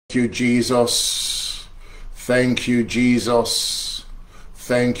you, Jesus. Thank you, Jesus.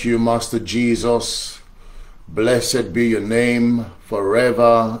 Thank you, Master Jesus. Blessed be your name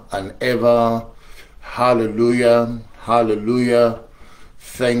forever and ever. Hallelujah. Hallelujah.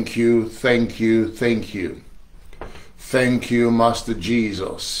 Thank you, thank you, thank you. Thank you, Master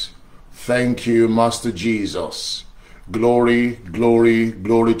Jesus. Thank you, Master Jesus. Glory, glory,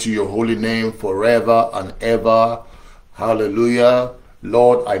 glory to your holy name forever and ever. Hallelujah.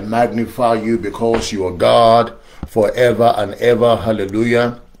 Lord, I magnify you because you are God forever and ever.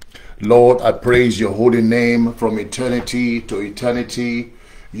 Hallelujah. Lord, I praise your holy name from eternity to eternity.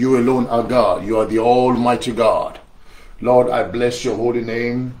 You alone are God. You are the Almighty God. Lord, I bless your holy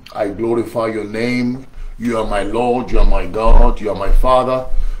name. I glorify your name. You are my Lord. You are my God. You are my Father.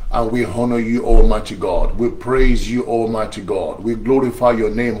 And we honor you, Almighty God. We praise you, Almighty God. We glorify your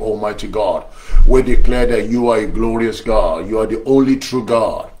name, Almighty God. We declare that you are a glorious God. You are the only true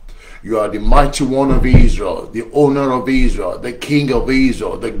God. You are the mighty one of Israel, the owner of Israel, the King of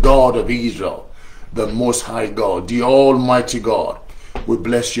Israel, the God of Israel, the Most High God, the Almighty God. We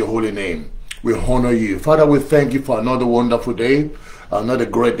bless your holy name. We honor you. Father, we thank you for another wonderful day, another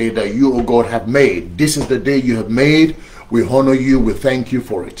great day that you, O God, have made. This is the day you have made. We honor you. We thank you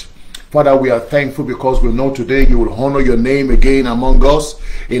for it. Father, we are thankful because we know today you will honor your name again among us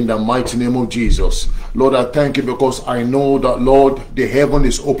in the mighty name of Jesus. Lord, I thank you because I know that, Lord, the heaven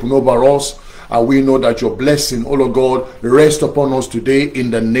is open over us. And we know that your blessing, oh Lord God, rest upon us today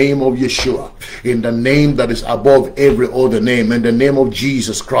in the name of Yeshua, in the name that is above every other name, in the name of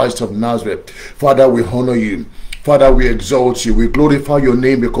Jesus Christ of Nazareth. Father, we honor you. Father, we exalt you. We glorify your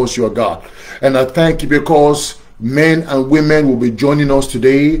name because you are God. And I thank you because men and women will be joining us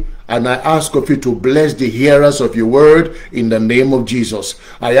today. And I ask of you to bless the hearers of your word in the name of Jesus.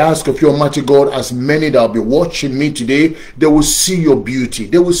 I ask of you, Almighty God, as many that will be watching me today, they will see your beauty.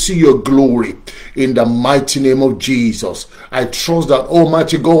 They will see your glory in the mighty name of Jesus. I trust that,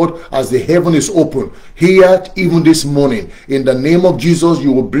 Almighty God, as the heaven is open, here even this morning, in the name of Jesus,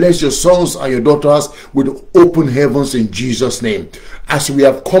 you will bless your sons and your daughters with open heavens in Jesus' name. As we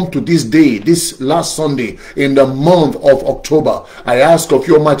have come to this day, this last Sunday in the month of October, I ask of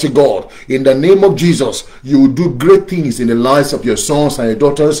you, Almighty God, in the name of Jesus, you will do great things in the lives of your sons and your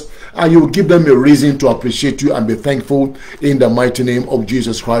daughters, and you will give them a reason to appreciate you and be thankful in the mighty name of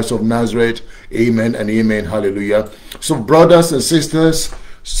Jesus Christ of Nazareth. Amen and amen. Hallelujah. So brothers and sisters,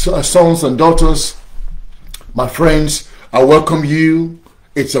 sons and daughters, my friends, I welcome you.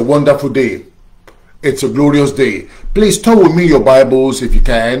 It's a wonderful day. It's a glorious day. Please turn with me your Bibles, if you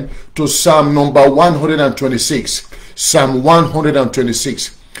can, to Psalm number 126. Psalm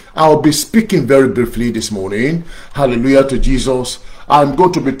 126. I'll be speaking very briefly this morning. Hallelujah to Jesus. I'm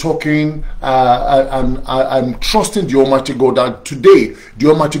going to be talking, I'm trusting the Almighty God that today the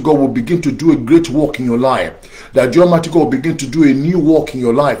Almighty God will begin to do a great work in your life. That the Almighty God will begin to do a new work in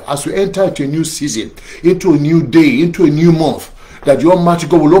your life as we enter into a new season, into a new day, into a new month. That the Almighty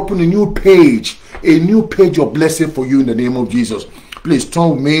God will open a new page of blessing for you in the name of Jesus. Please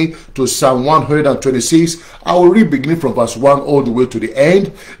turn with me to Psalm 126. I will read beginning from verse 1 all the way to the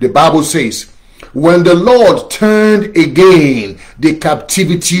end. The Bible says, when the Lord turned again the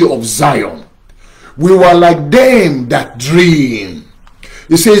captivity of Zion, we were like them that dream.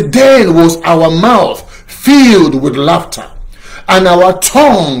 It says, then was our mouth filled with laughter, and our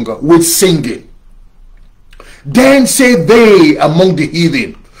tongue with singing. Then said they among the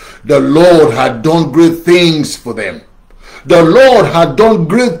heathen, the Lord had done great things for them. The Lord had done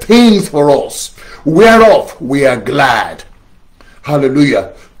great things for us, whereof we are glad.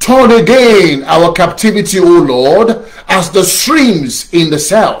 Hallelujah. Turn again our captivity, O Lord, as the streams in the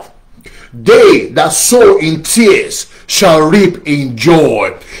south. They that sow in tears shall reap in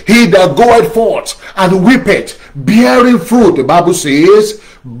joy. He that goeth forth and weepeth, bearing fruit, the Bible says,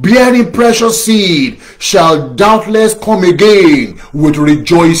 bearing precious seed, shall doubtless come again with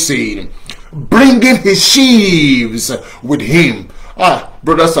rejoicing, bringing his sheaves with him.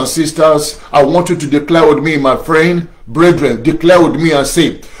 Brothers and sisters, I want you to declare with me, my friend, brethren, declare with me and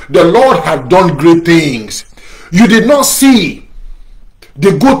say, the Lord had done great things. You did not see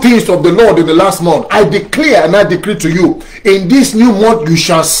the good things of the Lord in the last month. I declare and I decree to you, in this new month you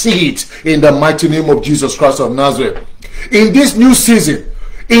shall see it in the mighty name of Jesus Christ of Nazareth. In this new season,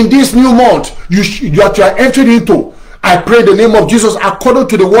 in this new month that you are entering into, I pray in the name of Jesus, according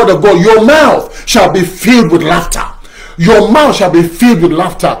to the word of God, your mouth shall be filled with laughter. Your mouth shall be filled with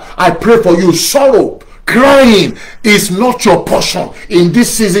laughter. I pray for you. Sorrow, crying is not your portion in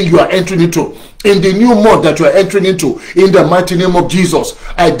this season you are entering into. in the new month that you are entering into, in the mighty name of Jesus,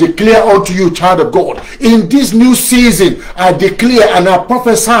 I declare unto you, child of God, in this new season, I declare and I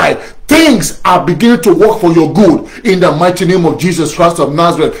prophesy, things are beginning to work for your good, in the mighty name of Jesus Christ of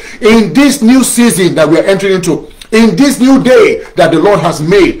Nazareth. In this new season that we are entering into, in this new day that the Lord has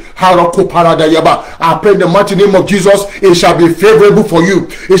made, I pray in the mighty name of Jesus, it shall be favorable for you.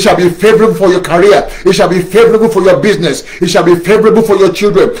 It shall be favorable for your career. It shall be favorable for your business. It shall be favorable for your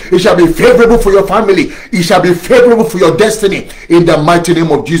children. It shall be favorable for your family. It shall be favorable for your destiny, in the mighty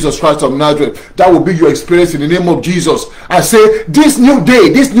name of Jesus Christ of Nazareth. That will be your experience in the name of Jesus. I say, this new day,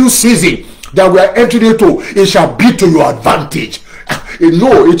 this new season that we are entering into, it shall be to your advantage.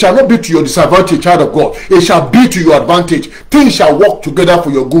 No, it shall not be to your disadvantage, child of God. It shall be to your advantage. Things shall work together for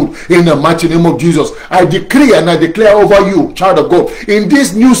your good, in the mighty name of Jesus. I decree and I declare over you, child of God, in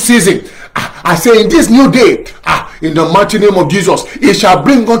this new season, I say in this new day, in the mighty name of Jesus, it shall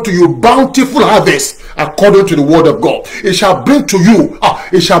bring unto you bountiful harvest, according to the word of God. It shall bring to you,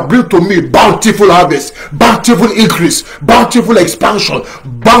 it shall bring to me bountiful harvest, bountiful increase, bountiful expansion,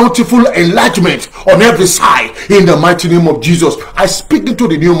 bountiful enlargement on every side, in the mighty name of Jesus. I speak into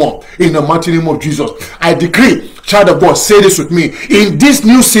the new month, in the mighty name of Jesus. I decree, child of God, say this with me, in this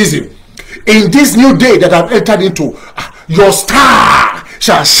new season, in this new day that I've entered into, your star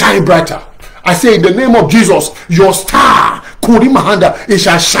shall shine brighter. I say, in the name of Jesus, your star, Kurimahanda, it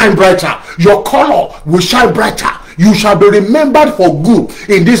shall shine brighter. Your color will shine brighter. You shall be remembered for good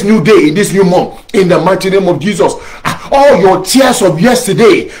in this new day, in this new month, in the mighty name of Jesus. All your tears of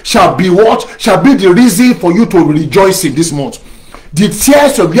yesterday shall be what? Shall be the reason for you to rejoice in this month. The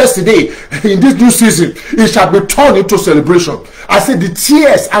tears of yesterday in this new season, it shall be turned into celebration. I said, the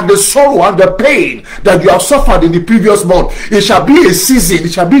tears and the sorrow and the pain that you have suffered in the previous month, it shall be a season,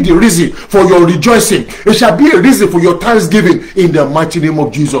 it shall be the reason for your rejoicing. It shall be a reason for your thanksgiving, in the mighty name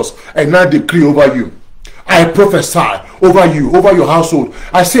of Jesus. And I decree over you, I prophesy over you, over your household.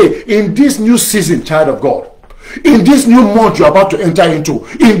 I say, in this new season, child of God, in this new month you're about to enter into,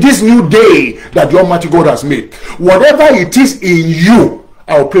 in this new day that the Almighty God has made, whatever it is in you,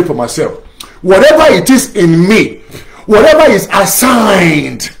 I will pray for myself. Whatever it is in me, whatever is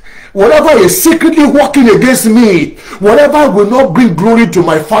assigned, whatever is secretly working against me, whatever will not bring glory to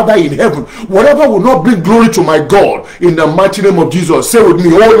my Father in heaven, whatever will not bring glory to my God, in the mighty name of Jesus, say with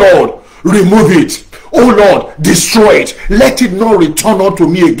me, oh Lord, remove it. Oh Lord, destroy it. Let it not return unto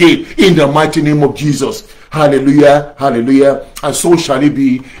me again, in the mighty name of Jesus. Hallelujah, hallelujah. And so shall it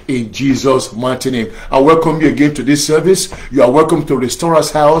be, in Jesus' mighty name. I welcome you again to this service. You are welcome to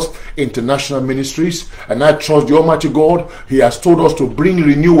Restorer's House International Ministries. And I trust the Almighty God, He has told us to bring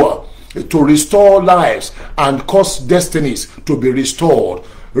renewal, to restore lives and cause destinies to be restored.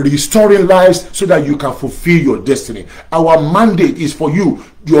 Restoring lives so that you can fulfill your destiny. Our mandate is for you,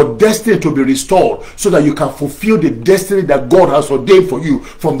 your destiny to be restored so that you can fulfill the destiny that God has ordained for you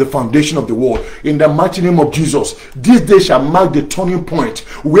from the foundation of the world. In the mighty name of Jesus, this day shall mark the turning point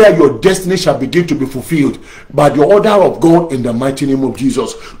where your destiny shall begin to be fulfilled by the order of God, in the mighty name of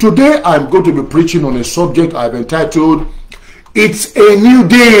Jesus. Today I'm going to be preaching on a subject I've entitled, It's a New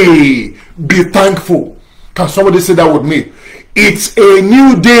Day, Be Thankful. Can somebody say that with me? It's a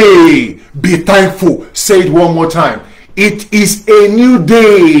new day, be thankful. Say it one more time. It is a new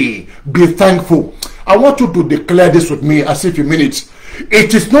day, be thankful. I want you to declare this with me as if you mean it.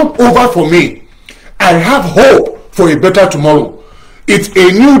 It is not over for me. I have hope for a better tomorrow. It's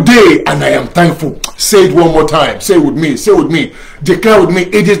a new day and I am thankful. Say it one more time. Say it with me. Say it with me. Declare with me.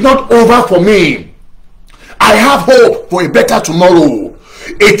 It is not over for me. I have hope for a better tomorrow.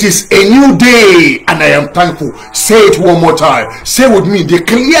 It is a new day and I am thankful. Say it one more time. Say with me.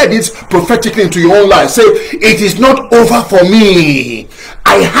 Declare this prophetically into your own life. Say, it is not over for me.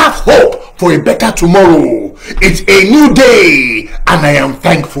 I have hope for a better tomorrow. It's a new day and I am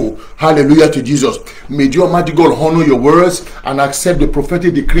thankful. Hallelujah to Jesus. May the Almighty God honor your words and accept the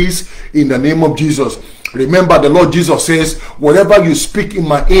prophetic decrees in the name of Jesus. Remember, the Lord Jesus says, whatever you speak in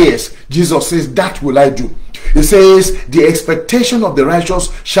my ears, Jesus says, that will I do. It says, the expectation of the righteous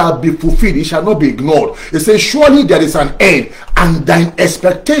shall be fulfilled. It shall not be ignored. It says, surely there is an end, and thine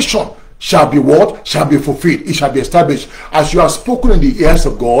expectation shall be what? Shall be fulfilled. It shall be established. As you have spoken in the ears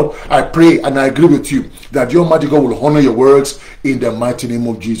of God, I pray and I agree with you that the Almighty God will honor your words in the mighty name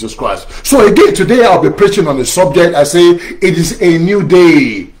of Jesus Christ. So again, today I'll be preaching on the subject. I say, it is a new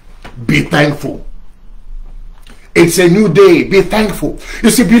day. Be thankful. It's a new day. Be thankful. You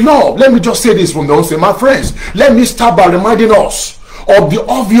see, beloved, let me just say this from the onset. My friends, let me start by reminding us of the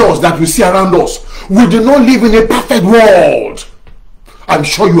obvious that we see around us. We do not live in a perfect world. I'm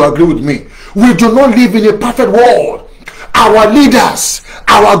sure you agree with me. We do not live in a perfect world. Our leaders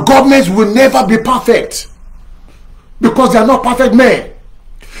Our governments will never be perfect because they are not perfect men.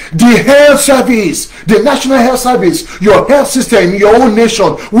 The health service, the National Health Service, your health system in your own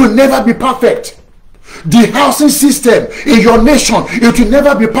nation will never be perfect. The housing system in your nation, it will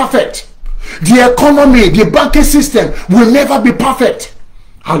never be perfect. The economy, the banking system will never be perfect.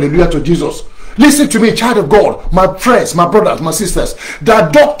 Hallelujah to Jesus. Listen to me, child of God, my friends, my brothers, my sisters. The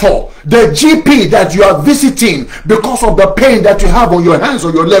doctor, the GP that you are visiting because of the pain that you have on your hands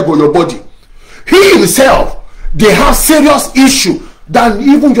or your leg or your body, he himself, they have serious issue than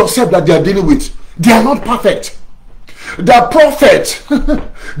even yourself that they are dealing with. They are not perfect. The prophet,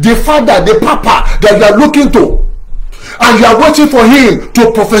 the father, the papa that you are looking to, and you are waiting for him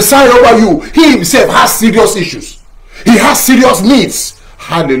to prophesy over you, he himself has serious issues. He has serious needs.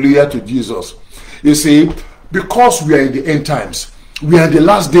 Hallelujah to Jesus. You see, because we are in the end times, we are in the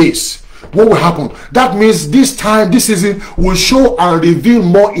last days, what will happen? That means this time, this season will show and reveal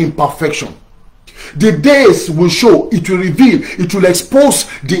more imperfection. The days will show, it will reveal, it will expose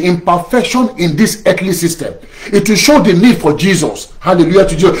the imperfection in this earthly system. It will show the need for Jesus. Hallelujah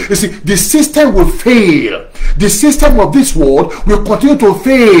to Jesus. You see, the system will fail. The system of this world will continue to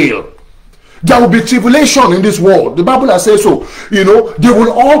fail. There will be tribulation in this world. The Bible has said so. You know, they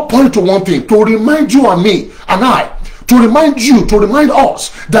will all point to one thing, to remind you and me and I, to remind you, to remind us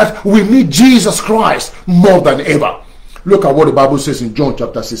that we need Jesus Christ more than ever. Look at what the Bible says in John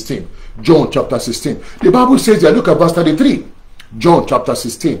chapter 16. John chapter 16. The Bible says there, look at verse 33. John chapter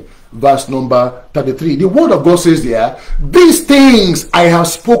 16, verse number 33. The word of God says there, these things I have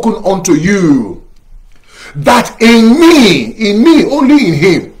spoken unto you, that in me, only in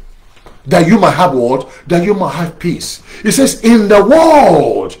him, that you might have what? That you might have peace. It says, in the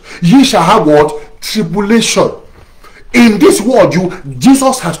world ye shall have what? Tribulation. In this world,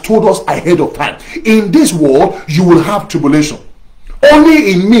 Jesus has told us ahead of time. In this world, you will have tribulation.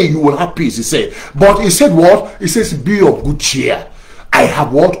 Only in me you will have peace, he said. But he said what? He says, be of good cheer. I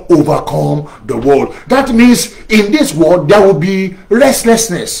have what? Overcome the world. That means in this world, there will be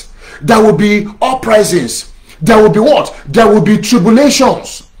restlessness. There will be uprisings. There will be what? There will be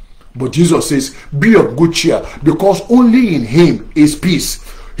tribulations. But Jesus says, be of good cheer, because only in him is peace.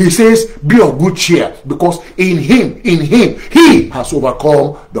 He says, be of good cheer, because in him, he has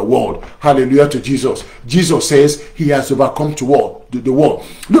overcome the world. Hallelujah to Jesus. Jesus says he has overcome the world.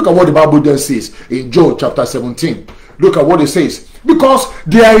 Look at what the Bible then says in John chapter 17. Look at what it says. Because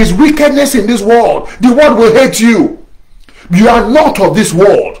there is wickedness in this world. The world will hate you. You are not of this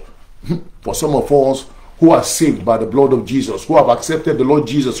world. For some of us who are saved by the blood of Jesus, who have accepted the Lord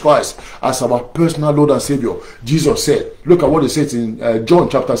Jesus Christ as our personal Lord and Savior, Jesus said, look at what it says in John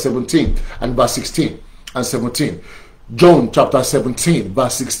chapter 17 and verse 16 and 17. John chapter 17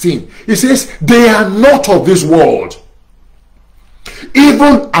 verse 16. He says, they are not of this world,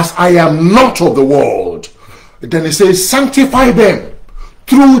 even as I am not of the world. Then he says, sanctify them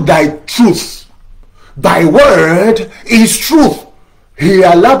through thy truth. Thy word is truth.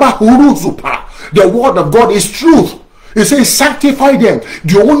 The word of God is truth. He says, sanctify them.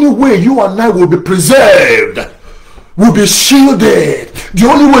 The only way you and I will be preserved, will be shielded, the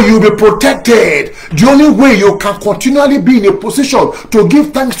only way you'll be protected, the only way you can continually be in a position to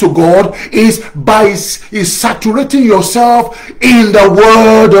give thanks to God is by saturating yourself in the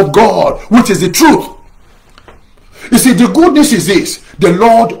word of God, which is the truth. You see, the good news is this: the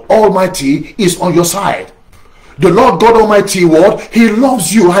Lord Almighty is on your side. The Lord God Almighty, what? He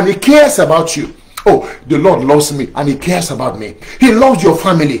loves you and he cares about you. Oh, the Lord loves me and he cares about me. He loves your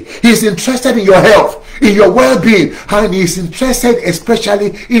family. He is interested in your health, in your well-being, and he is interested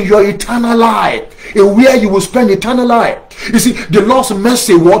especially in your eternal life, in where you will spend eternal life. You see, the Lord's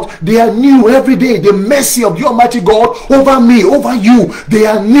mercy, what? They are new every day. The mercy of the Almighty God over me, over you, they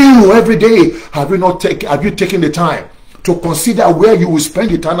are new every day. Have you taken the time to consider where you will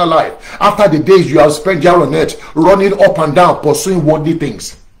spend eternal life after the days you have spent here on earth running up and down pursuing worldly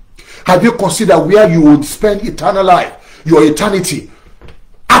things? Have you considered where you will spend eternal life, your eternity,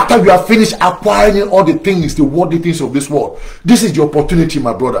 after you have finished acquiring all the things, the worldly things of this world? This is the opportunity,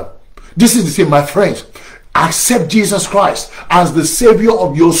 my brother. This is the same, my friends. Accept Jesus Christ as the Savior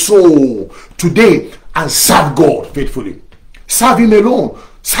of your soul today and serve God faithfully. Serve him alone.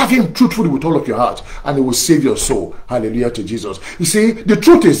 Serve him truthfully with all of your heart, and he will save your soul. Hallelujah to Jesus. You see, the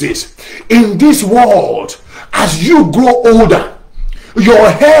truth is this: in this world, as you grow older,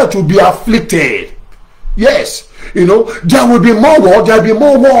 your health will be afflicted. Yes, you know, there will be more war, there will be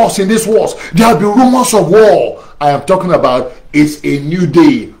more wars in this world. There will be rumors of war. I am talking about, it's a new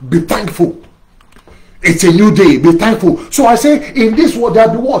day. Be thankful. It's a new day. Be thankful. So I say, in this world, there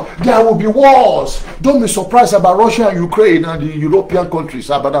will be what? There will be wars. Don't be surprised about Russia and Ukraine and the European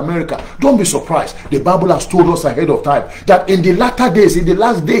countries, about America. Don't be surprised. The Bible has told us ahead of time that in the latter days, in the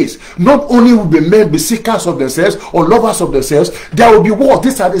last days, not only will be men be seekers of themselves or lovers of themselves, there will be wars.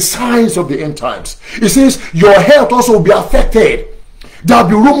 These are the signs of the end times. It says, your health also will be affected. There will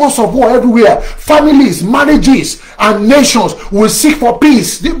be rumors of war everywhere. Families, marriages, and nations will seek for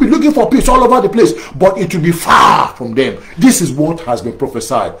peace. They'll be looking for peace all over the place, but it will be far from them. This is what has been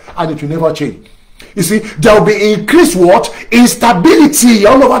prophesied, and it will never change. You see, there will be increased what? Instability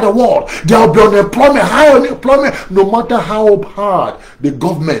all over the world. There will be unemployment, high unemployment. No matter how hard the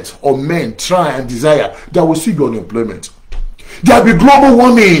government or men try and desire, there will still be unemployment. There will be global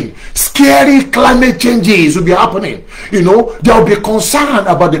warming, scary climate changes will be happening. You know, there will be concern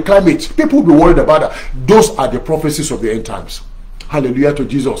about the climate. People will be worried about that. Those are the prophecies of the end times. Hallelujah to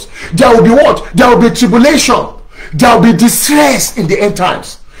Jesus. There will be what? There will be tribulation. There will be distress in the end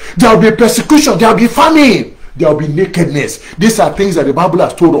times. There will be persecution. There will be famine. There will be nakedness. These are things that the Bible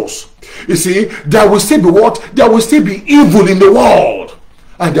has told us. You see, there will still be what? There will still be evil in the world.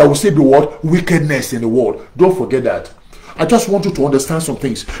 And there will still be what? Wickedness in the world. Don't forget that. I just want you to understand some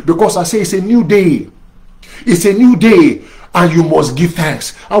things, because I say it's a new day. It's a new day, and you must give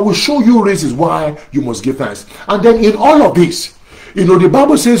thanks. I will show you reasons why you must give thanks. And then in all of this, you know, the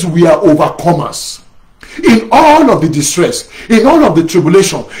Bible says we are overcomers. In all of the distress, in all of the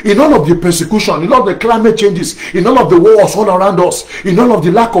tribulation, in all of the persecution, in all of the climate changes, in all of the wars all around us, in all of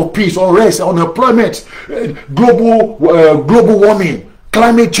the lack of peace, unrest, unemployment, global warming,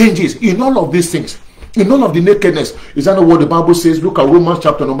 climate changes, in all of these things, in all of the nakedness. Is that not what the Bible says? Look at Romans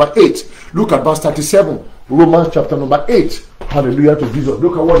chapter number 8. Look at verse 37. Romans chapter number 8. Hallelujah to Jesus.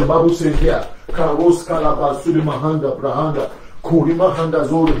 Look at what the Bible says here. Look at Romans.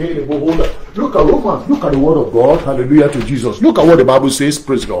 Look at the word of God. Hallelujah to Jesus. Look at what the Bible says.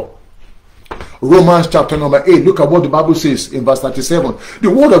 Praise God. Romans chapter number 8. Look at what the Bible says in verse 37. The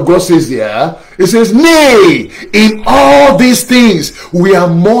word of God says there, it says, nay, in all these things we are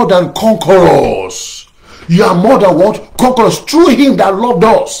more than conquerors. You are more than what? Conquerors through him that loved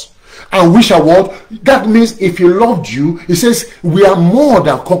us. And we shall what? That means if he loved you, he says we are more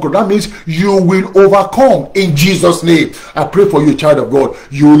than conquerors. That means you will overcome in Jesus' name. I pray for you, child of God.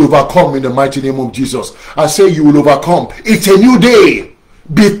 You will overcome in the mighty name of Jesus. I say you will overcome. It's a new day.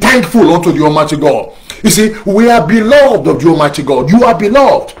 Be thankful unto the Almighty God. You see, we are beloved of the Almighty God. You are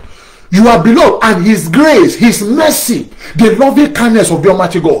beloved. You are beloved, and his grace, his mercy, the loving kindness of the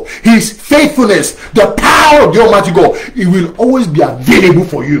Almighty God, his faithfulness, the power of the Almighty God, it will always be available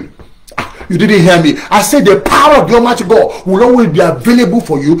for you. You didn't hear me. I said the power of the Almighty God will always be available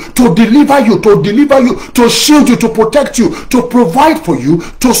for you to deliver you, to shield you, to protect you, to provide for you,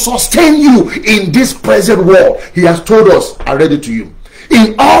 to sustain you in this present world. He has told us, I read it to you.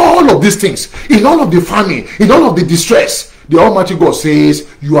 In all of these things, in all of the famine, in all of the distress, the Almighty God says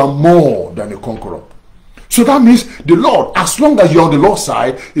you are more than a conqueror. So that means the Lord, as long as you're on the Lord's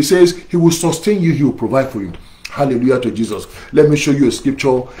side, he says he will sustain you, he will provide for you. Hallelujah to Jesus. Let me show you a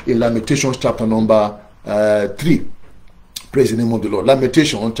scripture in Lamentations chapter number 3. Praise the name of the Lord.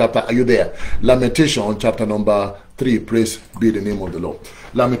 Lamentation chapter, are you there? Lamentation chapter number 3. Praise be the name of the Lord.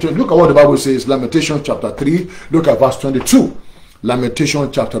 Lamentation, look at what the Bible says. Lamentation chapter 3. Look at verse 22.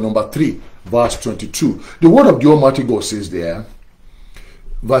 Lamentation chapter number 3, verse 22. The word of the Almighty God says there,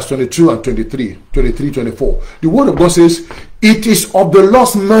 verse 22 and 23, 24. The word of God says, it is of the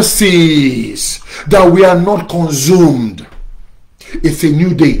Lord's mercies that we are not consumed. It's a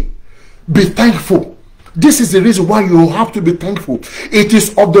new day. Be thankful. This is the reason why you have to be thankful. It is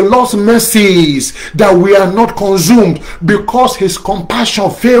of the Lord's mercies that we are not consumed, because his compassion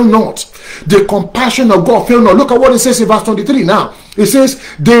fail not. The compassion of God fail not. Look at what it says in verse 23 now. It says,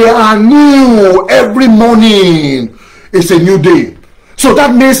 they are new every morning. It's a new day. So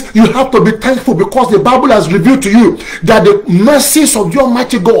that means you have to be thankful, because the Bible has revealed to you that the mercies of the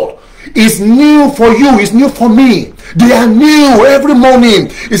Almighty God is new for you, is new for me. They are new every morning.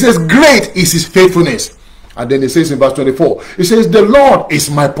 It says, great is his faithfulness. And then it says in verse 24, it says, the Lord is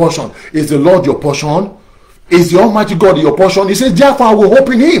my portion. Is the Lord your portion? Is the Almighty God your portion? He says, therefore I will hope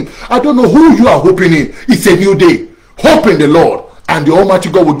in him. I don't know who you are hoping in. It's a new day. Hope in the Lord, and the Almighty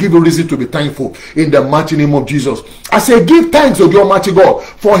God will give you reason to be thankful in the mighty name of Jesus. I say, give thanks to the Almighty God,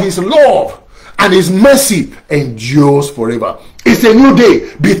 for his love and his mercy endures forever. It's a new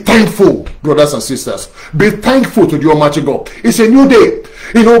day. Be thankful, brothers and sisters. Be thankful to the Almighty God. It's a new day.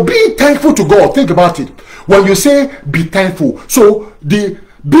 You know, being thankful to God, think about it. When you say be thankful, so the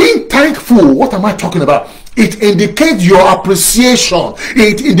Being thankful, what am I talking about? It indicates your appreciation.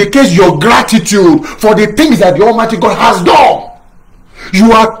 It indicates your gratitude for the things that the Almighty God has done.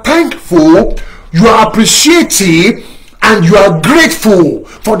 You are thankful, you are appreciative, and you are grateful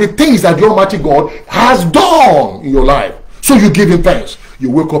for the things that the Almighty God has done in your life. So you give him thanks.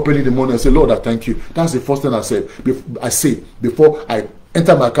 You wake up early in the morning and say, Lord, I thank you. That's the first thing I say before I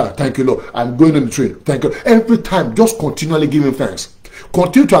enter my car. Thank you, Lord. I'm going on the train. Thank you. Every time, just continually give him thanks.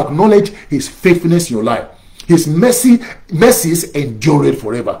 Continue to acknowledge his faithfulness in your life. His mercies endure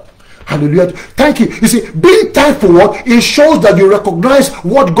forever. Hallelujah. Thank you. You see, being thankful, it shows that you recognize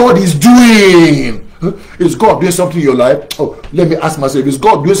what God is doing. Is God doing something in your life? Oh, let me ask myself, is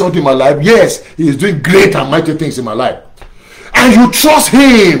God doing something in my life? Yes, he is doing great and mighty things in my life. And you trust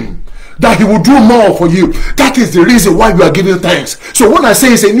him that he will do more for you. That is the reason why you are giving thanks. So when I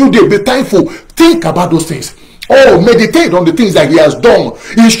say it's a new day, be thankful. Think about those things. Oh, meditate on the things that he has done.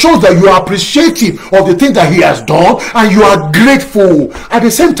 It shows that you are appreciative of the things that he has done, and you are grateful. At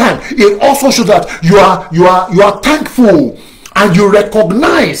the same time, it also shows that you are thankful, and you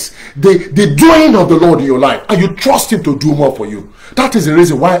recognize the doing of the Lord in your life, and you trust him to do more for you. That is the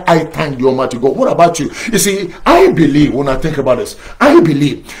reason why I thank the Almighty God. What about you? You see, I believe, when I think about this, I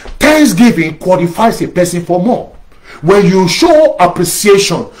believe thanksgiving qualifies a person for more. When you show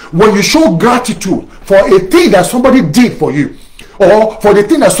appreciation, when you show gratitude for a thing that somebody did for you, or for the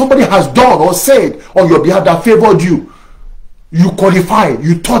thing that somebody has done or said on your behalf that favored you, you qualify,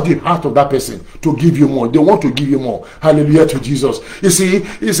 you taught the heart of that person to give you more. They want to give you more. Hallelujah to Jesus. You see,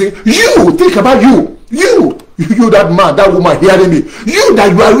 you think about you that man, that woman hearing me, you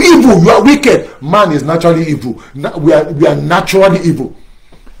that you are evil, you are wicked. Man is naturally evil. We are naturally evil.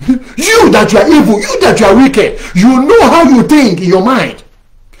 You that you are evil, you that you are wicked, you know how you think in your mind.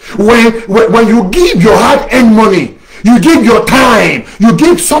 When you give your hard-earned money, you give your time, you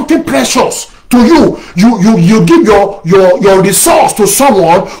give something precious to you give your resource to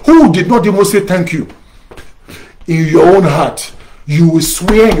someone who did not even say thank you. In your own heart, you will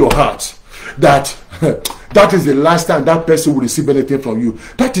swear in your heart that that is the last time that person will receive anything from you.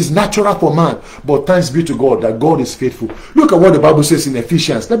 That is natural for man. But thanks be to God that God is faithful. Look at what the Bible says in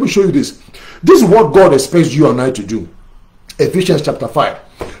Ephesians. Let me show you this. This is what God expects you and I to do. Ephesians chapter 5.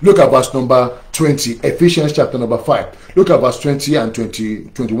 Look at verse number 20. Ephesians chapter number 5. Look at verse 20 and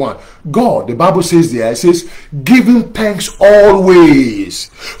 21. God, the Bible says there, it says, giving thanks always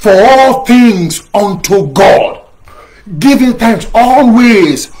for all things unto God. Giving thanks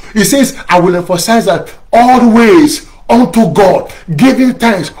always. It says, I will emphasize that, always unto God. Giving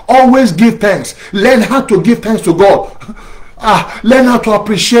thanks. Always give thanks. Learn how to give thanks to God. Learn how to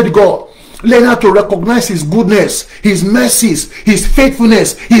appreciate God. Learn how to recognize his goodness, his mercies, his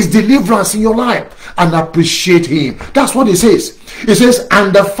faithfulness, his deliverance in your life, and appreciate him. That's what it says. It says,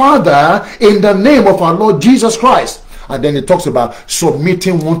 and the Father, in the name of our Lord Jesus Christ. And then it talks about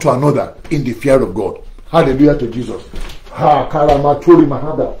submitting one to another in the fear of God. Hallelujah to Jesus.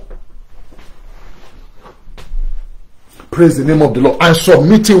 Praise the name of the Lord. And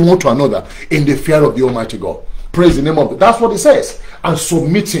submitting one to another in the fear of the Almighty God. Praise the name of God. That's what it says. And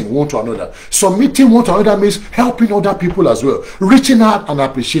submitting one to another. Submitting one to another means helping other people as well. Reaching out and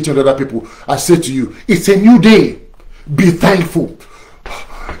appreciating other people. I say to you, it's a new day. Be thankful.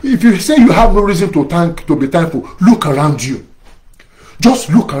 If you say you have no reason to be thankful, look around you. Just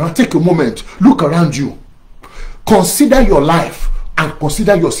look around. Take a moment. Look around you. Consider your life and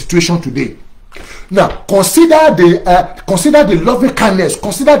consider your situation today. Now, consider the loving kindness,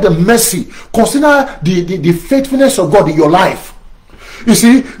 consider the mercy, consider the faithfulness of God in your life. You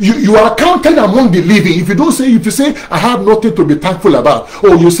see, you are counted among the living. If you say, I have nothing to be thankful about,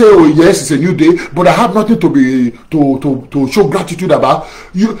 or you say, oh yes, it's a new day, but I have nothing to show gratitude about,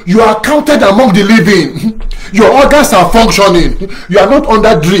 you are counted among the living. Your organs are functioning. You are not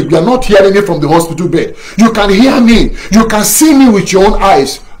under drip. You are not hearing me from the hospital bed. You can hear me. You can see me with your own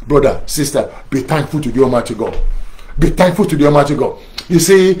eyes. Brother, sister, be thankful to the Almighty God. Be thankful to the Almighty God. You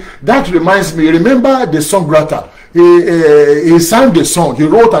see, that reminds me, remember the songwriter. He sang the song. He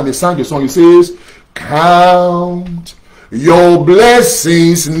wrote and he sang the song. He says, count your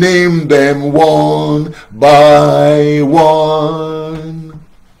blessings, name them one by one.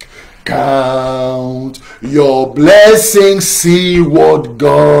 Count your blessings, see what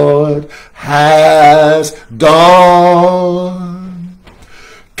God has done.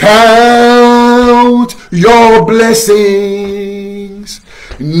 Count your blessings,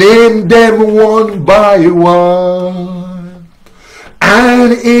 name them one by one,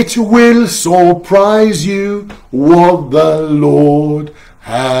 and it will surprise you what the Lord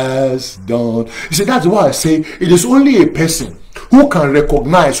has done. You see, that's why I say it is only a person who can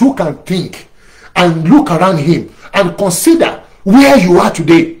recognize, who can think and look around him and consider where you are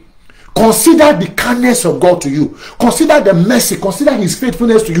today. Consider the kindness of God to you. Consider the mercy. Consider his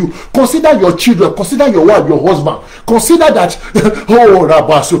faithfulness to you. Consider your children. Consider your wife, your husband. Consider that, oh,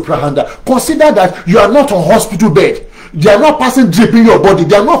 Rabasu Prahanda. Consider that you are not on hospital bed. They are not passing drip in your body.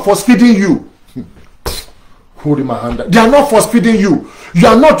 They are not force feeding you. They are not force feeding you. You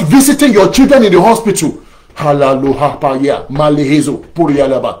are not visiting your children in the hospital.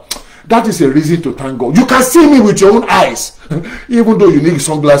 That is a reason to thank God. You can see me with your own eyes, even though you need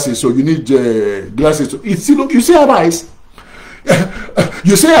sunglasses, so you need glasses. It's still, you see, I have eyes.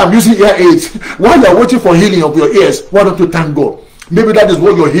 You say I'm using ear aids while you're waiting for healing of your ears. Why don't you thank God? Maybe that is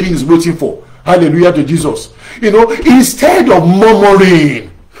what your healing is waiting for. Hallelujah to Jesus. You know, instead of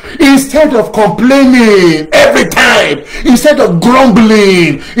murmuring, instead of complaining every time, instead of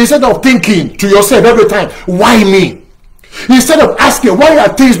grumbling, instead of thinking to yourself every time, why me? Instead of asking why are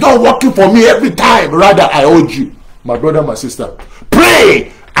things not working for me every time, rather I urge you, my brother, my sister,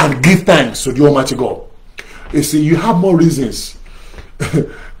 pray and give thanks to the Almighty God. You see, you have more reasons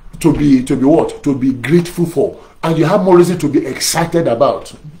to be what? To be grateful for, and you have more reason to be excited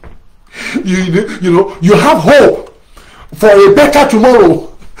about. You know, you have hope for a better tomorrow.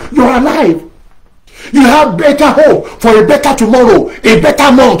 You're alive. You have better hope for a better tomorrow, a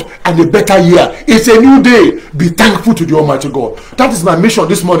better month, and a better year. It's a new day. Be thankful to the Almighty God. That is my mission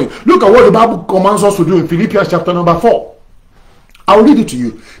this morning. Look at what the Bible commands us to do in Philippians chapter number 4. I'll read it to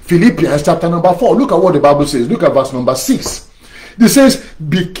you. Philippians chapter number 4. Look at what the Bible says. Look at verse number 6. It says,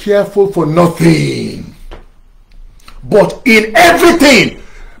 be careful for nothing, but in everything,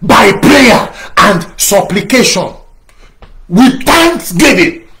 by prayer and supplication, with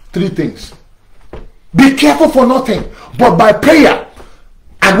thanksgiving. 3 things. Be careful for nothing, but by prayer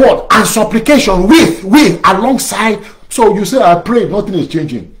and what? And supplication with, alongside. So you say, I pray, nothing is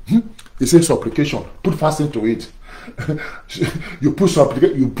changing. It says supplication. Put fasting to it. You put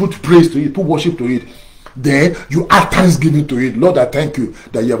supplication, you put praise to it, put worship to it. Then you add thanksgiving to it. Lord, I thank you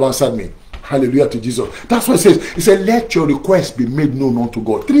that you have answered me. Hallelujah to Jesus. That's what it says. It said, let your request be made known unto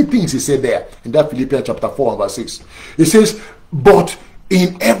God. 3 things he said there in that Philippians chapter 4 and verse 6. It says, but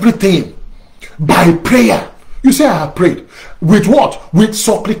in everything, by prayer. You say, I have prayed. With what? With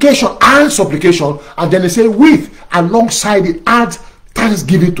supplication and supplication. And then they say, with, alongside it, add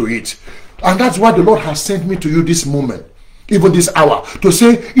thanksgiving to it. And that's why the Lord has sent me to you this moment, even this hour, to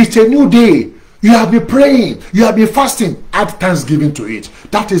say, it's a new day. You have been praying. You have been fasting. Add thanksgiving to it.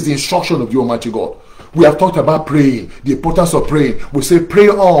 That is the instruction of the Almighty God. We have talked about praying, the importance of praying. We say, pray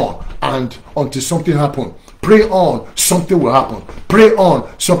on, and until something happens. Pray on, something will happen. Pray on,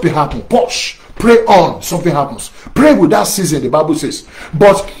 something happens. Push. Pray on, something happens. Pray without ceasing, the Bible says.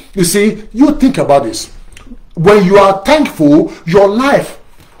 But you see, you think about this. When you are thankful, your life,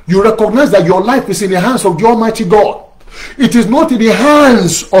 you recognize that your life is in the hands of the Almighty God. It is not in the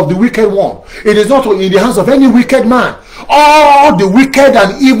hands of the wicked one. It is not in the hands of any wicked man. All the wicked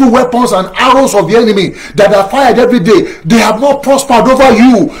and evil weapons and arrows of the enemy that are fired every day, they have not prospered over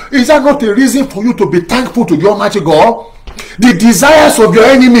you. Is that not a reason for you to be thankful to the Almighty God? The desires of your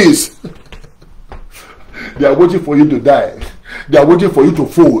enemies, they are waiting for you to die. They are waiting for you to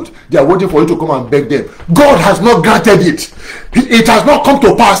fold. They are waiting for you to come and beg them. God has not granted it. It has not come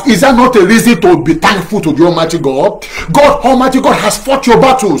to pass. Is that not a reason to be thankful to the Almighty God? God, Almighty God, has fought your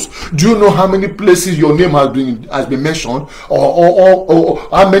battles. Do you know how many places your name has been mentioned? Or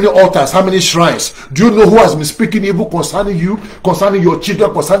how many altars, how many shrines? Do you know who has been speaking evil concerning you, concerning your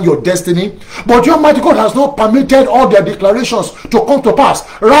children, concerning your destiny? But the Almighty God has not permitted all their declarations to come to pass.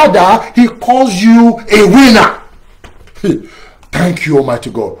 Rather, He calls you a winner. Thank you, Almighty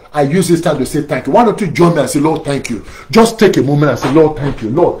God. I use this time to say thank you. Why don't you join me and say, Lord, thank you. Just take a moment and say, Lord, thank you.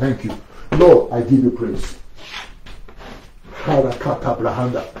 Lord, thank you. Lord, I give you praise. Lord, I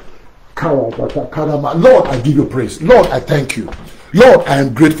give you praise. Lord, I thank you. Lord, I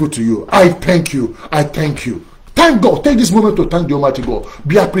am grateful to you. I thank you. I thank you. Thank God. Take this moment to thank the Almighty God.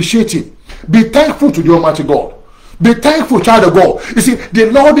 Be appreciative. Be thankful to the Almighty God. Be thankful, child of God. You see, the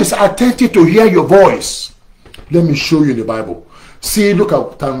Lord is attentive to hear your voice. Let me show you in the Bible. See, look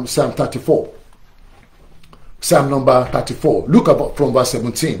at Psalm 34. Psalm number 34. Look at from verse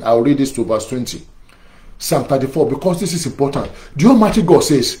 17. I'll read this to verse 20. Psalm 34, because this is important. The Almighty God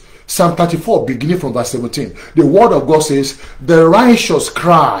says, Psalm 34, beginning from verse 17. The word of God says, the righteous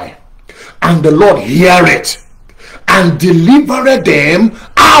cry, and the Lord heareth, and delivereth them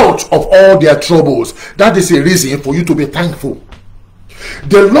out of all their troubles. That is a reason for you to be thankful.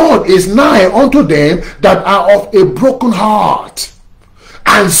 The Lord is nigh unto them that are of a broken heart,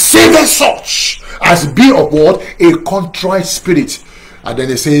 and saveth such as be of what? A contrite spirit. And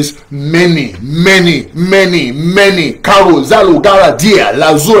then it says, many, Karo, Zalo, Gara, Dia,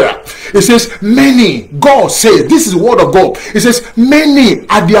 Lazura. It says, many, God says, this is the word of God. It says, many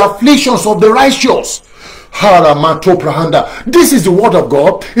are the afflictions of the righteous. This is the word of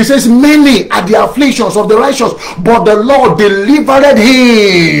God. It says, many are the afflictions of the righteous, but the Lord delivered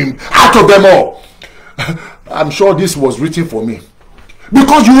him out of them all. I'm sure this was written for me.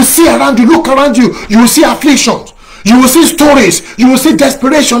 Because you will see around you, look around you, you will see afflictions. You will see stories. You will see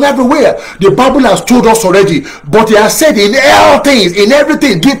desperation everywhere. The Bible has told us already. But he has said in all things, in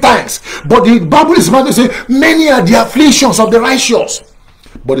everything, give thanks. But the Bible is about to say, many are the afflictions of the righteous.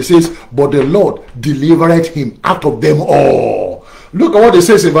 But it says, but the Lord delivered him out of them all. Look at what it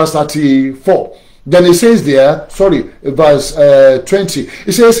says in verse 34. Then it says there, verse 20.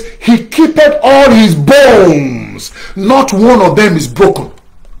 It says, he keepeth all his bones. Not one of them is broken.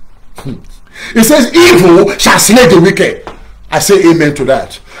 It says, evil shall slay the wicked. I say amen to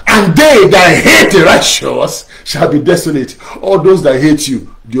that. And they that hate the righteous shall be desolate. All those that hate you,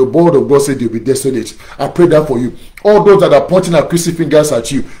 the word of God said they'll be desolate. I pray that for you. All those that are pointing accusing fingers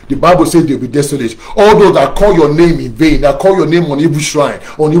at you, the Bible says they'll be desolate. All those that call your name in vain, that call your name on evil shrine,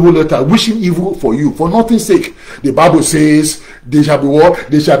 on evil letter, wishing evil for you, for nothing's sake, the Bible says they shall be what?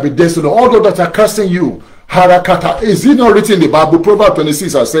 They shall be desolate. All those that are cursing you, Harakata, is it not written in the Bible? Proverbs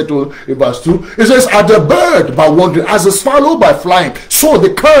 26, I said to in verse 2, it says, as the bird by wandering, as a swallow by flying, so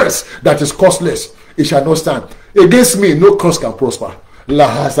the curse that is costless, it shall not stand. Against me, no curse can prosper.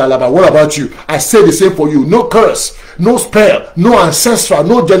 What about you? I say the same for you. No curse, no spell, no ancestral,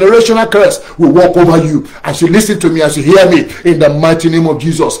 no generational curse will walk over you. As you listen to me, as you hear me, in the mighty name of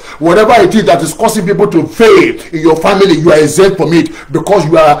Jesus. Whatever it is that is causing people to fail in your family, you are exempt from it, because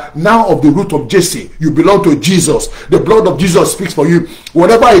you are now of the root of Jesse. You belong to Jesus. The blood of Jesus speaks for you.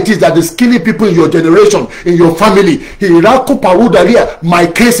 Whatever it is that is killing people in your generation, in your family, my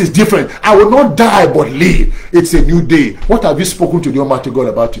case is different. I will not die but live. It's a new day. What have you spoken to the Almighty God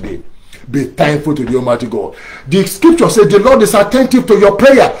about today? Be thankful to the Almighty God. The scripture says the Lord is attentive to your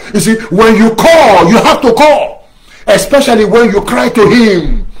prayer. You see, when you call, you have to call. Especially when you cry to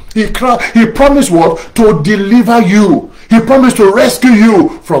him. He promised what? To deliver you. He promised to rescue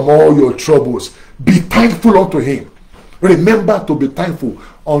you from all your troubles. Be thankful unto him. Remember to be thankful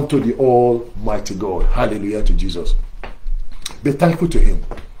unto the Almighty God. Hallelujah to Jesus. Be thankful to him.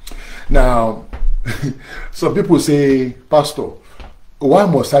 Now, some people say, Pastor, why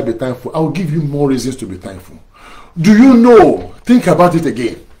must I be thankful? I will give you more reasons to be thankful. Do you know? Think about it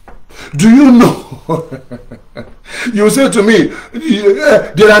again. Do you know? You say to me,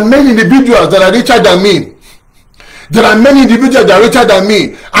 there are many individuals that are richer than me. There are many individuals that are richer than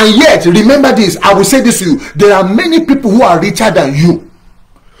me. And yet, remember this, I will say this to you. There are many people who are richer than you.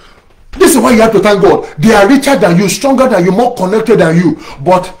 This is why you have to thank God. They are richer than you, stronger than you, more connected than you.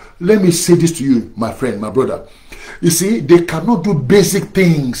 But let me say this to you, my friend, my brother. You see, they cannot do basic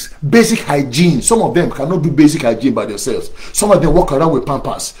things, basic hygiene. Some of them cannot do basic hygiene by themselves. Some of them walk around with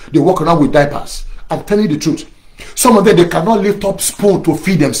pampers. They walk around with diapers. I'm telling you the truth. Some of them, they cannot lift up spoon to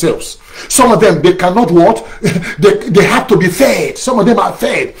feed themselves. Some of them, they cannot what? they have to be fed. Some of them are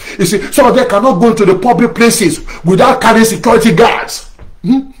fed. You see, some of them cannot go into the public places without carrying security guards.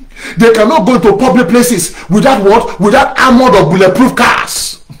 They cannot go to public places without what? Without armored or bulletproof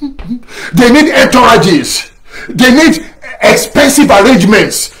cars. They need entourages. They need expensive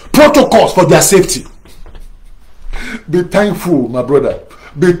arrangements, protocols for their safety. Be thankful, my brother.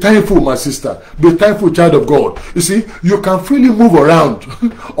 Be thankful, my sister. Be thankful, child of God. You see, you can freely move around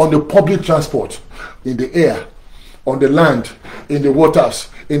on the public transport, in the air, on the land, in the waters,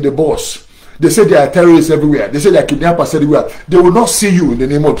 in the bus. They say there are terrorists everywhere. They say there are kidnappers everywhere. They will not see you in the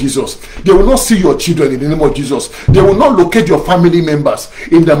name of Jesus. They will not see your children in the name of Jesus. They will not locate your family members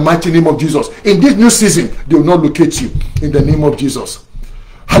in the mighty name of Jesus. In this new season, they will not locate you in the name of Jesus.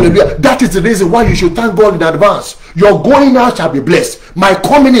 Hallelujah. That is the reason why you should thank God in advance. Your going out shall be blessed. My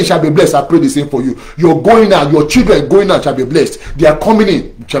coming in shall be blessed. I pray the same for you. Your going out, your children going out shall be blessed. Their coming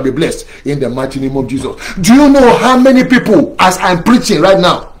in shall be blessed in the mighty name of Jesus. Do you know how many people, as I'm preaching right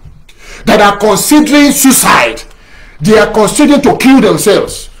now, that are considering suicide? They are considering to kill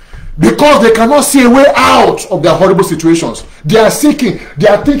themselves because they cannot see a way out of their horrible situations. They are thinking,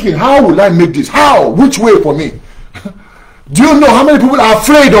 how will I make this? How? Which way for me? Do you know how many people are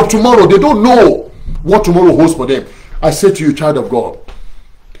afraid of tomorrow? They don't know what tomorrow holds for them. I say to you, child of God,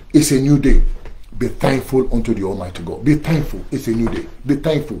 it's a new day. Be thankful unto the Almighty God. Be thankful. It's a new day. Be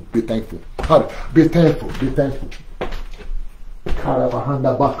thankful. Be thankful. Be thankful. Be thankful.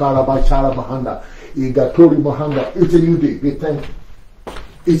 Karabahanda, Bakaraba, Charabahanda, Igatori Mahanda. It's a new day. Be thankful.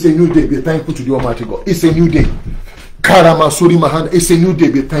 It's a new day. Be thankful to the Almighty God. It's a new day. Karamasuri Mahanda. It's a new day.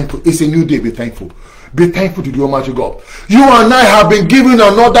 Be thankful. It's a new day. Be thankful. Be thankful to the Almighty God. You and I have been given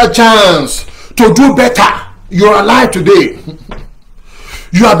another chance to do better. You're alive today.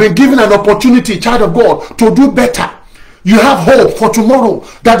 You have been given an opportunity, child of God, to do better. You have hope for tomorrow.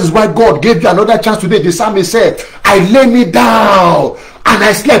 That is why God gave you another chance today. The psalmist said, I lay me down and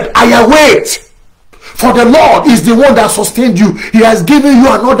I slept. I await. For the Lord is the one that sustained you. He has given you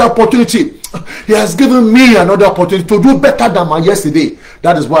another opportunity. He has given me another opportunity to do better than my yesterday.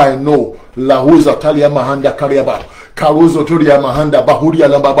 That is why I know. As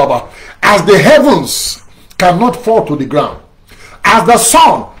the heavens cannot fall to the ground, as the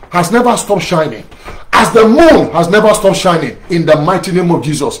sun has never stopped shining, as the moon has never stopped shining, in the mighty name of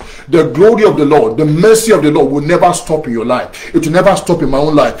Jesus, the glory of the Lord, the mercy of the Lord will never stop in your life. It will never stop in my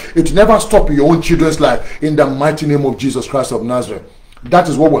own life. It will never stop in your own children's life, in the mighty name of Jesus Christ of Nazareth. That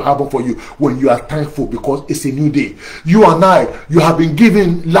is what will happen for you when you are thankful, because it's a new day. You and I, you have been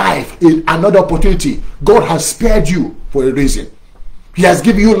given life, another opportunity. God has spared you for a reason. He has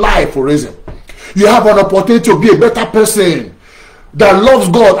given you life for a reason. You have an opportunity to be a better person that loves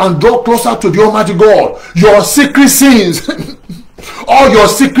God and draw closer to the Almighty God. Your secret sins, all your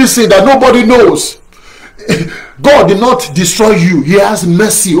secret sins that nobody knows, God did not destroy you. He has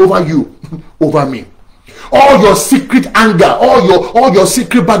mercy over you, over me. All your secret anger, all your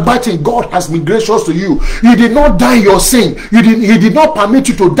secret backbiting, God has been gracious to you. He did not die in your sin. He did not permit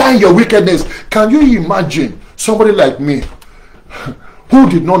you to die in your wickedness. Can you imagine somebody like me who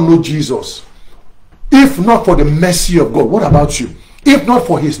did not know Jesus? If not for the mercy of God, what about you? If not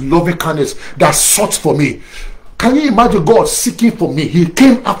for his loving kindness that sought for me, can you imagine God seeking for me? He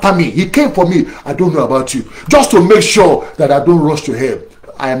came after me. He came for me. I don't know about you. Just to make sure that I don't rush to hell.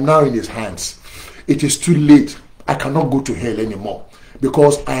 I am now in his hands. It is too late. I cannot go to hell anymore,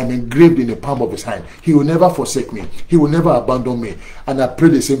 because I am engraved in the palm of his hand. He will never forsake me. He will never abandon me. And I pray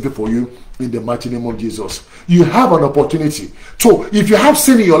the same thing for you in the mighty name of Jesus. You have an opportunity. So if you have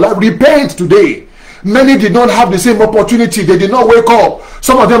sin in your life, repent today. Many did not have the same opportunity. They did not wake up.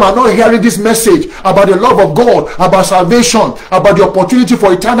 Some of them are not hearing this message about the love of God, about salvation, about the opportunity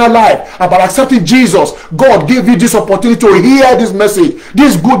for eternal life, about accepting Jesus. God gave you this opportunity to hear this message,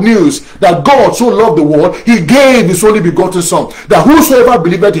 this good news, that God so loved the world, he gave his only begotten Son, that whosoever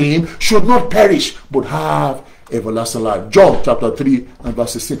believeth in him should not perish, but have everlasting life. John chapter 3 and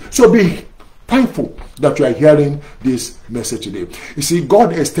verse 16. So be thankful that you are hearing this message today. You see,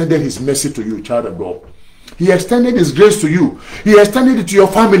 God extended his mercy to you, child of God. He extended his grace to you. He extended it to your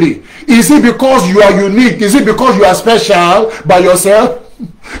family. Is it because you are unique? Is it because you are special by yourself?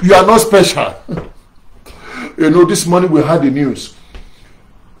 You are not special. You know, this morning we had the news.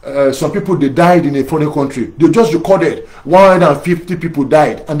 Some people, they died in a foreign country. They just recorded 150 people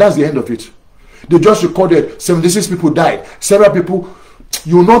died, and that's the end of it. They just recorded 76 people died. Several people.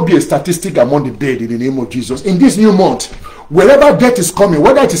 You will not be a statistic among the dead in the name of Jesus. In this new month, wherever death is coming,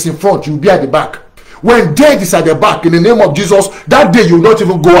 whether it is in front, you will be at the back. When death is at the back, in the name of Jesus, that day you will not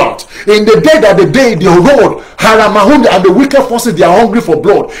even go out. In the day that the road, Haramahund and the wicked forces, they are hungry for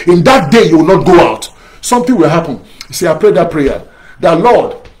blood. In that day you will not go out. Something will happen. You see, I pray that prayer. That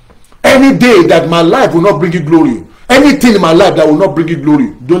Lord, any day that my life will not bring you glory, anything in my life that will not bring you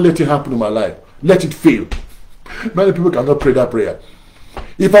glory, don't let it happen in my life. Let it fail. Many people cannot pray that prayer.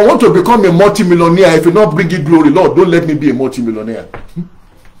 If I want to become a multi-millionaire, if it not bring you glory, Lord, don't let me be a multi-millionaire.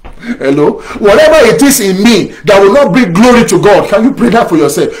 Hello? Whatever it is in me that will not bring glory to God, can you pray that for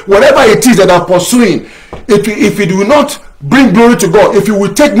yourself? Whatever it is that I'm pursuing, if it will not bring glory to God, if it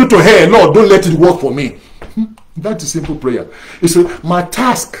will take me to hell, Lord, don't let it work for me. That's a simple prayer. You see, my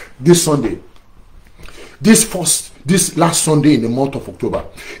task this Sunday, this last Sunday in the month of October,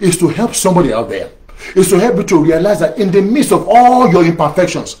 is to help somebody out there. Is to help you to realize that in the midst of all your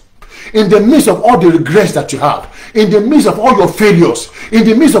imperfections, in the midst of all the regrets that you have, in the midst of all your failures, in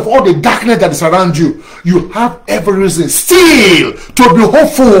the midst of all the darkness that is around you, you have every reason still to be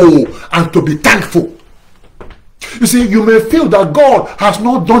hopeful and to be thankful. You see, you may feel that God has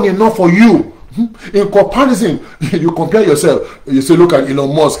not done enough for you. In comparison, you compare yourself. You say, look at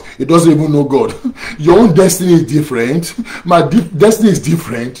Elon Musk. He doesn't even know God. Your own destiny is different. My destiny is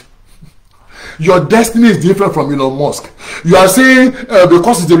different. Your destiny is different from Elon Musk. You are saying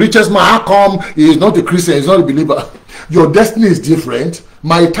because he's the richest man, how come he is not a Christian, he's not a believer? Your destiny is different.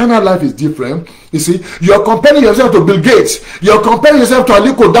 My eternal life is different. You see, you're comparing yourself to Bill Gates. You're comparing yourself to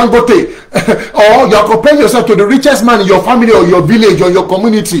Aliko Dangote. Or you're comparing yourself to the richest man in your family or your village or your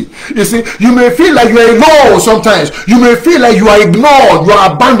community. You see, you may feel like you are alone sometimes. You may feel like you are ignored, you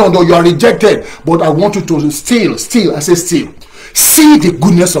are abandoned, or you are rejected. But I want you to still, I say still, See the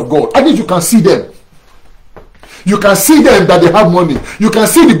goodness of God. At least you can see them. You can see them that they have money. You can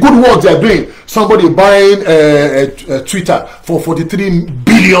see the good work they are doing. Somebody buying a Twitter for $43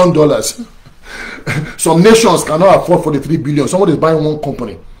 billion. Some nations cannot afford 43 billion. Somebody is buying one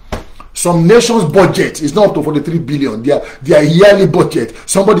company. Some nations' budget is not up to 43 billion. Their yearly budget.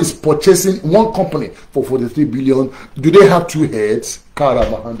 Somebody is purchasing one company for 43 billion. Do they have two heads?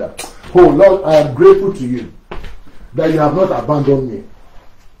 Oh Lord, I am grateful to you that you have not abandoned me.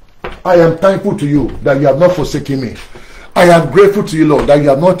 I am thankful to you that you have not forsaken me. I am grateful to you, Lord, that you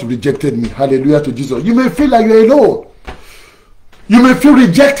have not rejected me. Hallelujah to Jesus. You may feel like you're alone. You may feel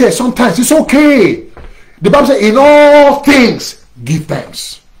rejected sometimes. It's okay. The Bible says, in all things, give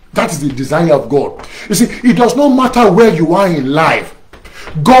thanks. That is the desire of God. You see, it does not matter where you are in life.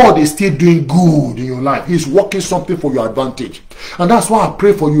 God is still doing good in your life. He's working something for your advantage. And that's why I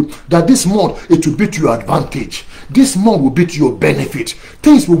pray for you that this month it will be to your advantage. This month will be to your benefit.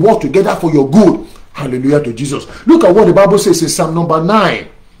 Things will work together for your good. Hallelujah to Jesus. Look at what the Bible says in Psalm number 9.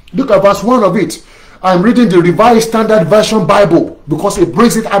 Look at verse 1 of it. I'm reading the Revised Standard Version Bible because it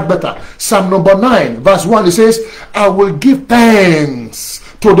brings it out better. Psalm number 9 verse 1, it says, I will give thanks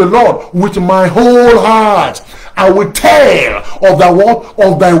to the Lord with my whole heart. I will tell of thy what?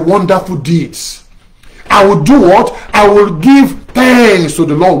 Of thy wonderful deeds. I will do what? I will give thanks to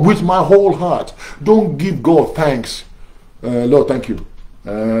the Lord with my whole heart. Don't give God thanks. Lord, thank you.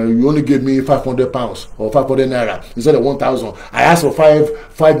 You only gave me 500 pounds or 500 naira instead of 1,000. I asked for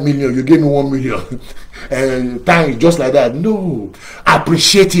 5 million. You gave me 1 million. Thanks, just like that. No,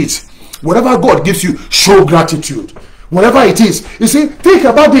 appreciate it. Whatever God gives you, show gratitude. Whatever it is, you see, think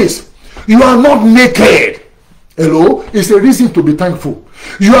about this. You are not naked. Hello, it's a reason to be thankful.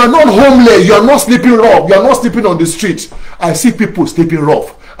 You are not homeless. You are not sleeping rough. You are not sleeping on the streets. I see people sleeping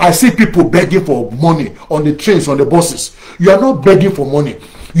rough. I see people begging for money on the trains, on the buses. You are not begging for money.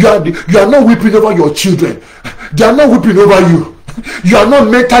 You are not weeping over your children. They are not weeping over you. You are not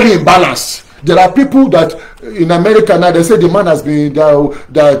mentally imbalanced. There are people that in America now, they say the man has been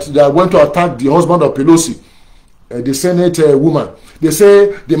that went to attack the husband of Pelosi, the Senate woman. They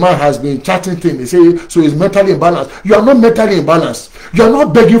say the man has been chatting things. They say so he's mentally imbalanced. You are not mentally imbalanced. You are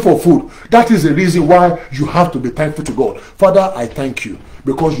not begging for food. That is the reason why you have to be thankful to God. Father, I thank you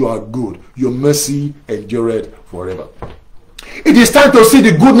because you are good. Your mercy endureth forever. It is time to see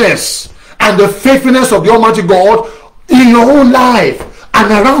the goodness and the faithfulness of the Almighty God in your own life and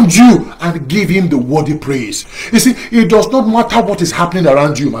around you, and give him the worthy praise. You see, it does not matter what is happening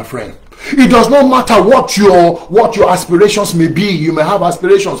around you, my friend. It does not matter what your aspirations may be. You may have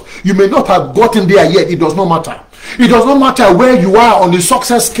aspirations. You may not have gotten there yet. It does not matter. It does not matter where you are on the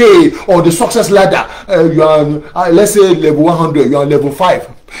success scale or the success ladder. You are, let's say, level 100. You are level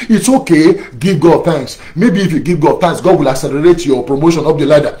 5. It's okay. Give God thanks. Maybe if you give God thanks, God will accelerate your promotion up the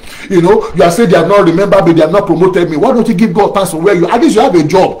ladder. You know, you are saying they have not remembered me, they have not promoted me. Why don't you give God thanks for where you are? At least you have a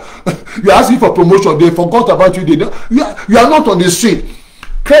job. You are asking for promotion. They forgot about you. You are not on the street.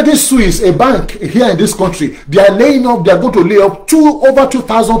 Credit Suisse, a bank here in this country, they are laying off, they are going to lay off over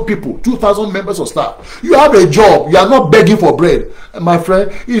 2,000 people, 2,000 members of staff. You have a job, you are not begging for bread. My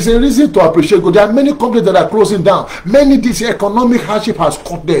friend, it's a reason to appreciate God. There are many companies that are closing down. This economic hardship has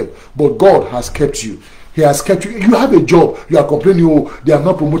caught them, but God has kept you. He has kept you. You have a job, you are complaining, oh, they have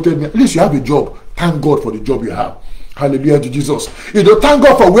not promoted me. At least you have a job. Thank God for the job you have. Hallelujah to Jesus. You know, thank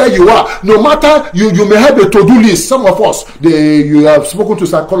God for where you are. No matter you may have a to-do list. Some of us, you have spoken to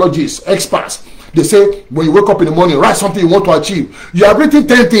psychologists, experts. They say when you wake up in the morning, write something you want to achieve. You have written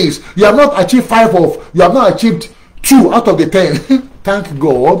 10 things. You have not achieved you have not achieved 2 out of the 10. Thank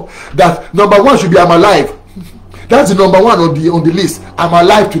God that number 1 should be I'm alive. That's the number 1 on the list. I'm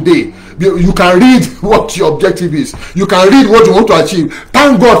alive today. You can read what your objective is. You can read what you want to achieve.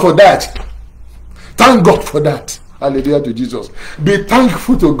 Thank God for that. Thank God for that. Hallelujah to Jesus. Be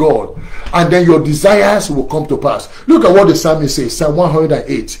thankful to God, and then your desires will come to pass. Look at what the psalmist says, Psalm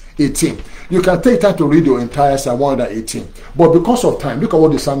 118. You can take time to read your entire Psalm 118. But because of time, look at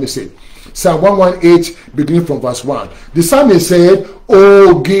what the psalmist said. Psalm 118, beginning from verse 1. The psalmist said,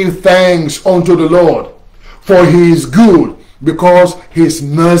 oh, give thanks unto the Lord, for he is good, because his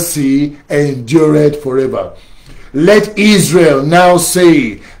mercy endureth forever. Let Israel now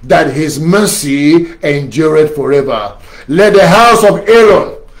say that his mercy endureth forever. Let the house of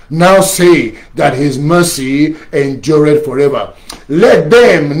Aaron now say that his mercy endureth forever. Let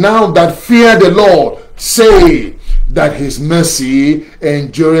them now that fear the Lord say that his mercy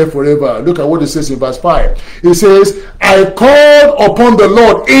endureth forever. Look at what it says in verse 5. It says, I called upon the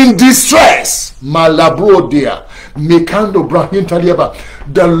Lord in distress. Malabrodia. Mekando Brahim Taliaba.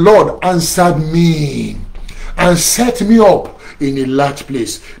 The Lord answered me and set me up in a large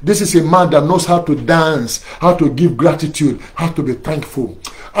place. This is a man that knows how to dance, how to give gratitude, how to be thankful.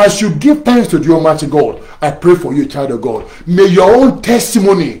 As you give thanks to the Almighty God, I pray for you, child of God. May your own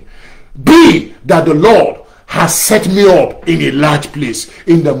testimony be that the Lord has set me up in a large place,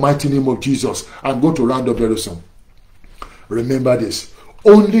 in the mighty name of Jesus. I'm going to round up very soon. Remember this: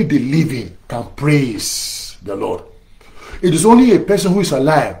 only the living can praise the Lord. It is only a person who is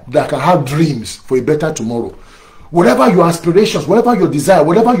alive that can have dreams for a better tomorrow. Whatever your aspirations, whatever your desire,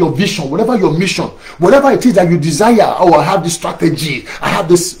 whatever your vision, whatever your mission, whatever it is that you desire, oh, I have this strategy, I have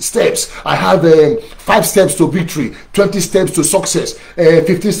these steps, I have 5 steps to victory, 20 steps to success,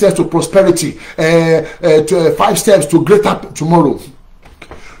 15 steps to prosperity, 5 steps to greater tomorrow.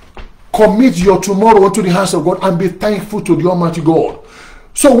 Commit your tomorrow into the hands of God and be thankful to the Almighty God.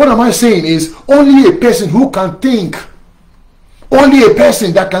 So what am I saying is, only a person who can think, only a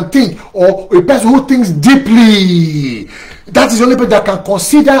person that can think, or a person who thinks deeply, that is the only person that can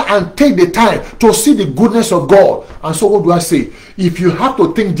consider and take the time to see the goodness of God. And so what do I say? If you have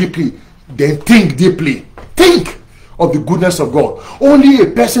to think deeply, then think deeply. Think of the goodness of God. Only a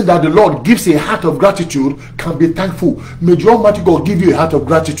person that the Lord gives a heart of gratitude can be thankful. May the Almighty God give you a heart of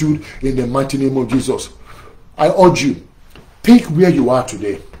gratitude in the mighty name of Jesus. I urge you, think where you are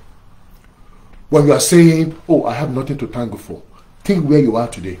today. When you are saying, oh, I have nothing to thank God for, think where you are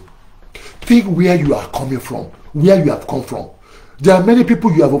today. Think where you are coming from, where you have come from. There are many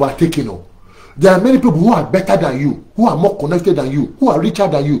people you have overtaken. Oh. There are many people who are better than you, who are more connected than you, who are richer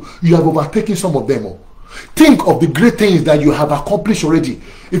than you. You have overtaken some of them. Oh. Think of the great things that you have accomplished already.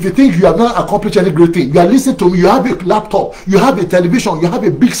 If you think you have not accomplished any great thing, you are listening to me, you have a laptop, you have a television, you have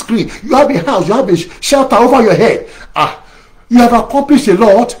a big screen, you have a house, you have a shelter over your head. You have accomplished a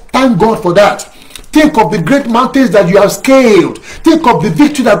lot. Thank God for that. Think of the great mountains that you have scaled. Think of the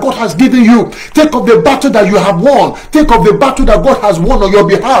victory that God has given you. Think of the battle that you have won. Think of the battle that God has won on your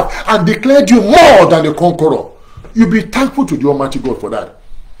behalf and declared you more than a conqueror. You be thankful to the Almighty God for that.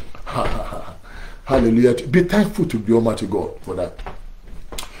 Hallelujah. Be thankful to the Almighty God for that.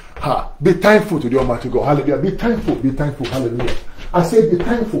 Be thankful to the Almighty God. Hallelujah. Be thankful. Be thankful. Hallelujah. I say be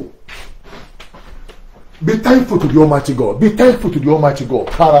thankful. Be thankful to the Almighty God. Be thankful to the Almighty God.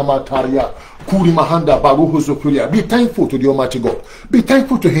 Paramataria. Be thankful to the Almighty God. Be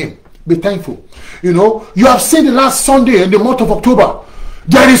thankful to Him. Be thankful. You know, you have seen the last Sunday in the month of October.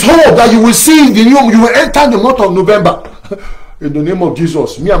 There is hope that you will see the new, you will enter the month of November. In the name of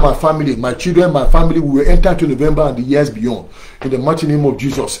Jesus, me and my family, my children, my family, we will enter to November and the years beyond. In the mighty name of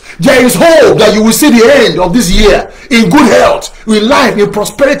Jesus. There is hope that you will see the end of this year in good health, in life, in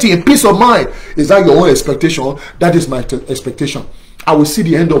prosperity, in peace of mind. Is that your own expectation? That is my expectation. I will see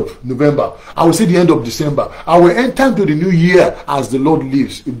the end of November. I will see the end of December. I will enter into the new year as the Lord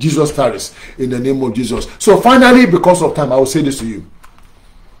lives, if Jesus tarries, in the name of Jesus. So finally, because of time, I will say this to you.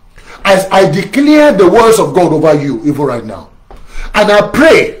 As I declare the words of God over you, even right now, and I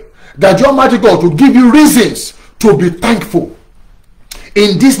pray that your Almighty God will give you reasons to be thankful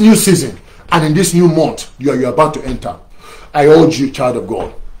in this new season and in this new month you are about to enter. I urge you, child of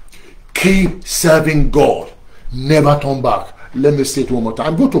God, keep serving God. Never turn back. Let me say it one more time.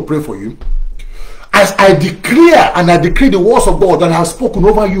 I'm going to pray for you. As I declare and I decree the words of God that I have spoken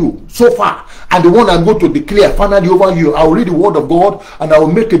over you so far, and the one I'm going to declare finally over you, I will read the word of God and I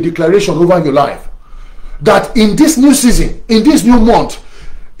will make a declaration over your life. That in this new season, in this new month,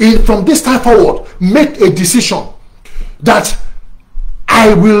 from this time forward, make a decision that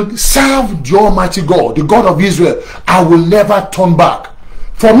I will serve the Almighty God, the God of Israel. I will never turn back.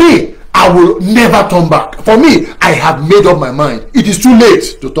 For me, I will never turn back. For me, I have made up my mind. It is too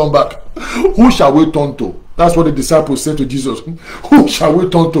late to turn back. Who shall we turn to? That's what the disciples said to Jesus. Who shall we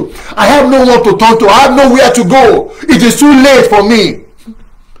turn to? I have no one to turn to. I have nowhere to go. It is too late for me.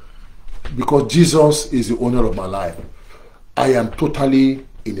 Because Jesus is the owner of my life. I am totally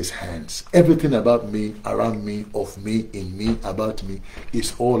in His hands. Everything about me, around me, of me, in me, about me,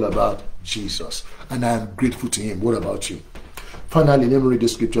 is all about Jesus. And I am grateful to Him. What about you? Finally, let me read the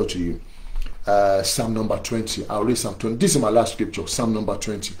scripture to you. Psalm number 20. I'll read Psalm 20. This is my last scripture, Psalm number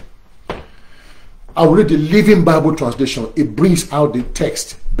 20. I'll read the Living Bible translation. It brings out the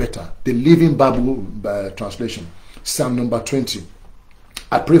text better. The Living Bible translation, Psalm number 20.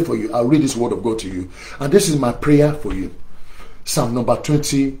 I pray for you. I'll read this word of God to you. And this is my prayer for you. Psalm number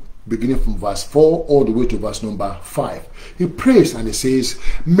 20, beginning from verse 4 all the way to verse number 5. He prays and he says,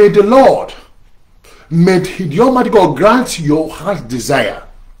 may the Lord, may the Almighty God grant your heart's desire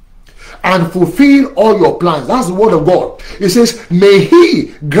and fulfill all your plans. That's the word of God. It says, may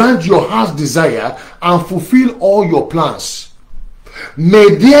He grant your heart's desire and fulfill all your plans.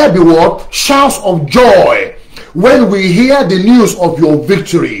 May there be what? Shouts of joy when we hear the news of your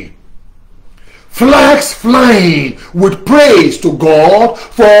victory, flags flying with praise to God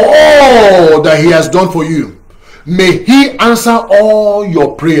for all that he has done for you. May he answer all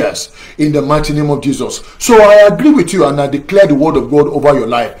your prayers in the mighty name of Jesus. So I agree with you and I declare the word of God over your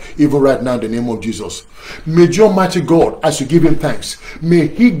life, even right now in the name of Jesus. May the Almighty God, as you give him thanks, may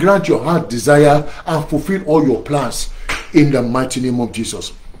he grant your heart desire and fulfill all your plans in the mighty name of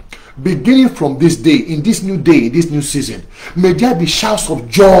Jesus. Beginning from this day, in this new day, in this new season, may there be shouts of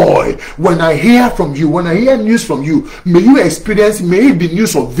joy when I hear from you, when I hear news from you. May you experience, may it be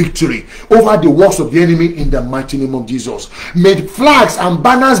news of victory over the works of the enemy in the mighty name of Jesus. May flags and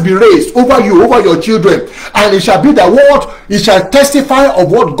banners be raised over you, over your children, and it shall be the word, it shall testify of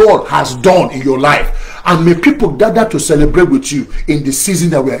what God has done in your life. And may people gather to celebrate with you in the season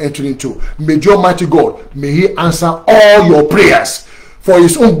that we are entering into. May the Almighty God, may he answer all your prayers for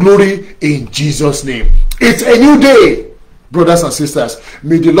his own glory in Jesus' name. It's a new day, brothers and sisters.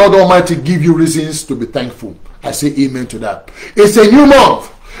 May the Lord Almighty give you reasons to be thankful. I say amen to that. It's a new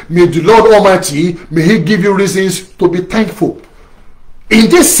month. May the Lord Almighty, may he give you reasons to be thankful. In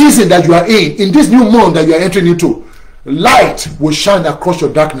this season that you are in this new month that you are entering into, light will shine across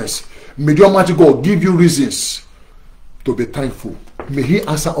your darkness. May the Almighty God give you reasons to be thankful. May he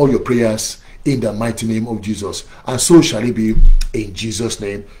answer all your prayers in the mighty name of Jesus. And so shall it be in Jesus'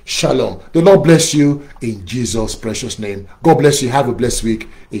 name. Shalom. The Lord bless you in Jesus' precious name. God bless you. Have a blessed week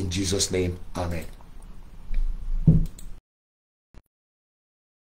in Jesus' name. Amen.